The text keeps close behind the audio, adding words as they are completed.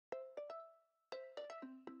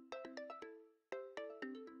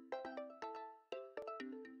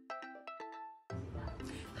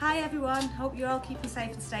Hi everyone, hope you're all keeping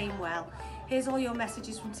safe and staying well. Here's all your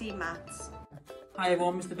messages from Team Maths. Hi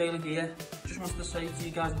everyone, Mr. Bailey here. Just wanted to say to you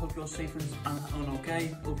guys, I hope you're safe and okay.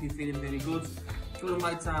 Hope you're feeling really good. During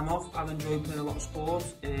my time off, I've enjoyed playing a lot of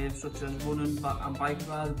sports, such as running and bike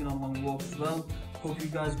rides, been on long walks as well. Hope you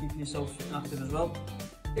guys are keeping yourself fit and active as well.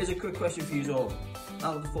 Here's a quick question for you all.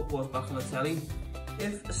 Now that the football's back on the telly,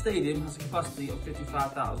 if a stadium has a capacity of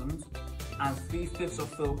 55,000 and 3/5 are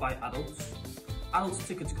filled by adults, adults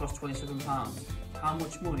tickets cost £27. How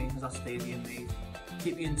much money has that stadium made?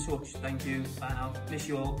 Keep me in touch, thank you, bye now, miss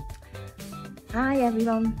you all. Hi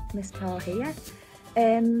everyone, Miss Paul here.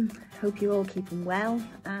 Hope you're all keeping well,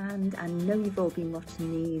 and I know you've all been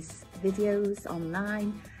watching these videos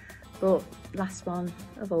online, but last one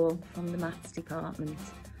of all from the maths department.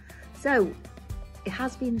 So it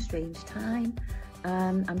has been a strange time,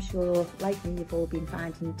 and I'm sure like me you've all been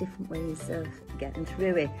finding different ways of getting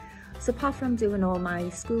through it. So apart from doing all my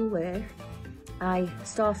schoolwork, I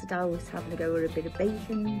started out having a go at a bit of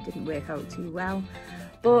baking, didn't work out too well,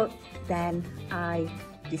 but then I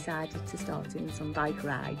decided to start doing some bike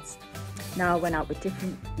rides. Now I went out with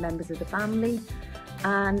different members of the family,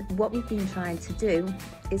 and what we've been trying to do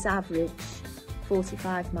is average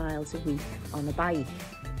 45 miles a week on a bike.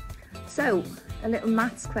 So a little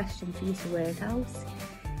maths question for you to work out.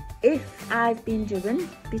 If I've been doing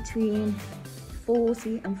between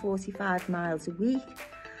 40 and 45 miles a week,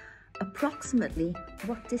 approximately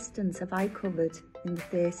what distance have I covered in the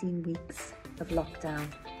 13 weeks of lockdown?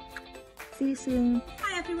 See you soon.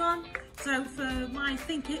 Hi everyone. So for my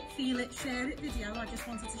Think It, Feel It, Share It video, I just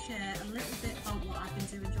wanted to share a little bit about what I've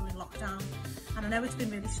been doing during lockdown. And I know it's been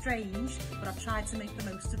really strange, but I've tried to make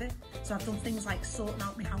the most of it. So I've done things like sorting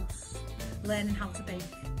out my house, learning how to bake,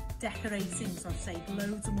 decorating, so I've saved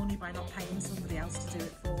loads of money by not paying somebody else to do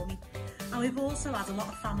it for me. And we've also had a lot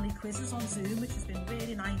of family quizzes on Zoom, which has been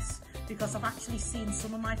really nice because I've actually seen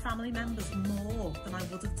some of my family members more than I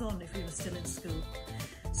would have done if we were still in school.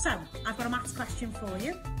 So I've got a maths question for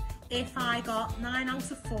you. If I got 9 out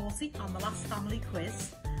of 40 on the last family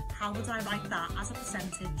quiz, how would I write that as a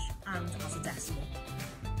percentage and as a decimal?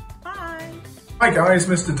 Bye! Hi guys,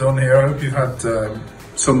 Mr. Dunn here. I hope you've had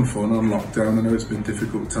some fun on lockdown. I know it's been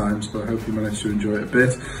difficult times, but I hope you managed to enjoy it a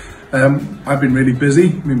bit. I've been really busy,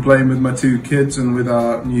 been playing with my 2 kids and with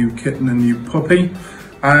our new kitten and new puppy.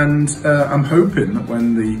 And I'm hoping that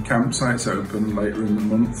when the campsites open later in the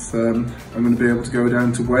month, I'm going to be able to go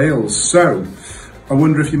down to Wales. So I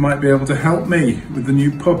wonder if you might be able to help me with the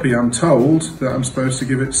new puppy. I'm told that I'm supposed to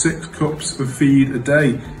give it 6 cups of feed a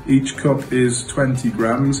day. Each cup is 20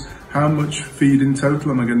 grams. How much feed in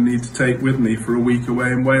total am I going to need to take with me for a week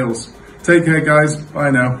away in Wales? Take care guys, bye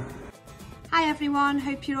now. Hi everyone,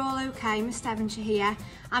 hope you're all okay. Miss Devonshire here.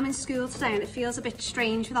 I'm in school today and it feels a bit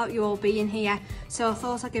strange without you all being here, so I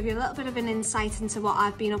thought I'd give you a little bit of an insight into what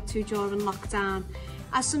I've been up to during lockdown.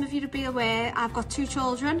 As some of you would be aware, I've got 2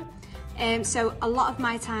 children, so a lot of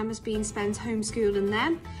my time has been spent homeschooling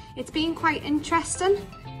them. It's been quite interesting.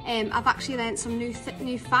 I've actually learned some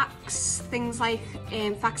new facts, things like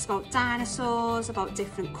facts about dinosaurs, about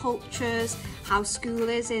different cultures, how school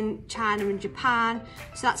is in China and Japan,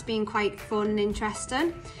 so that's been quite fun and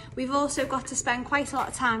interesting. We've also got to spend quite a lot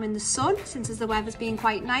of time in the sun since the weather's been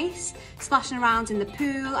quite nice, splashing around in the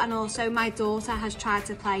pool, and also my daughter has tried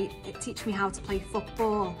to teach me how to play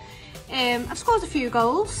football. I've scored a few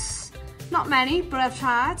goals, not many, but I've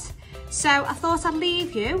tried. So I thought I'd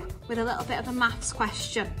leave you with a little bit of a maths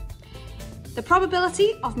question. The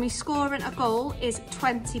probability of me scoring a goal is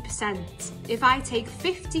 20%. If I take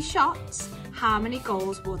 50 shots, how many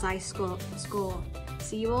goals would I score?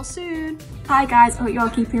 See you all soon. Hi guys, I hope you're all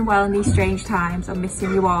keeping well in these strange times. I'm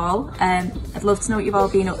missing you all. I'd love to know what you've all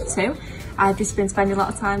been up to. I've just been spending a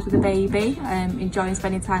lot of time with the baby, enjoying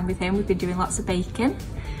spending time with him. We've been doing lots of baking.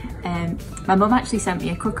 My mum actually sent me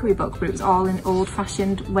a cookery book, but it was all in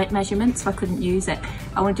old-fashioned weight measurements, so I couldn't use it.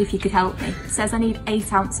 I wondered if you could help me. It says I need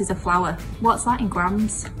 8 ounces of flour. What's that in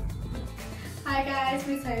grams? Hi guys,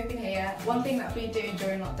 Miss Hogan here. One thing that I've been doing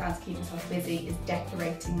during lockdown to keep myself busy is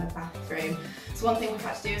decorating my bathroom. So one thing we've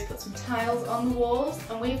had to do is put some tiles on the walls,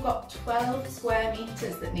 and we've got 12 square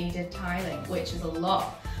metres that needed tiling, which is a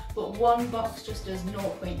lot. But one box just does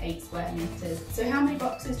 0.8 square metres. So how many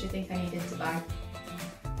boxes do you think I needed to buy?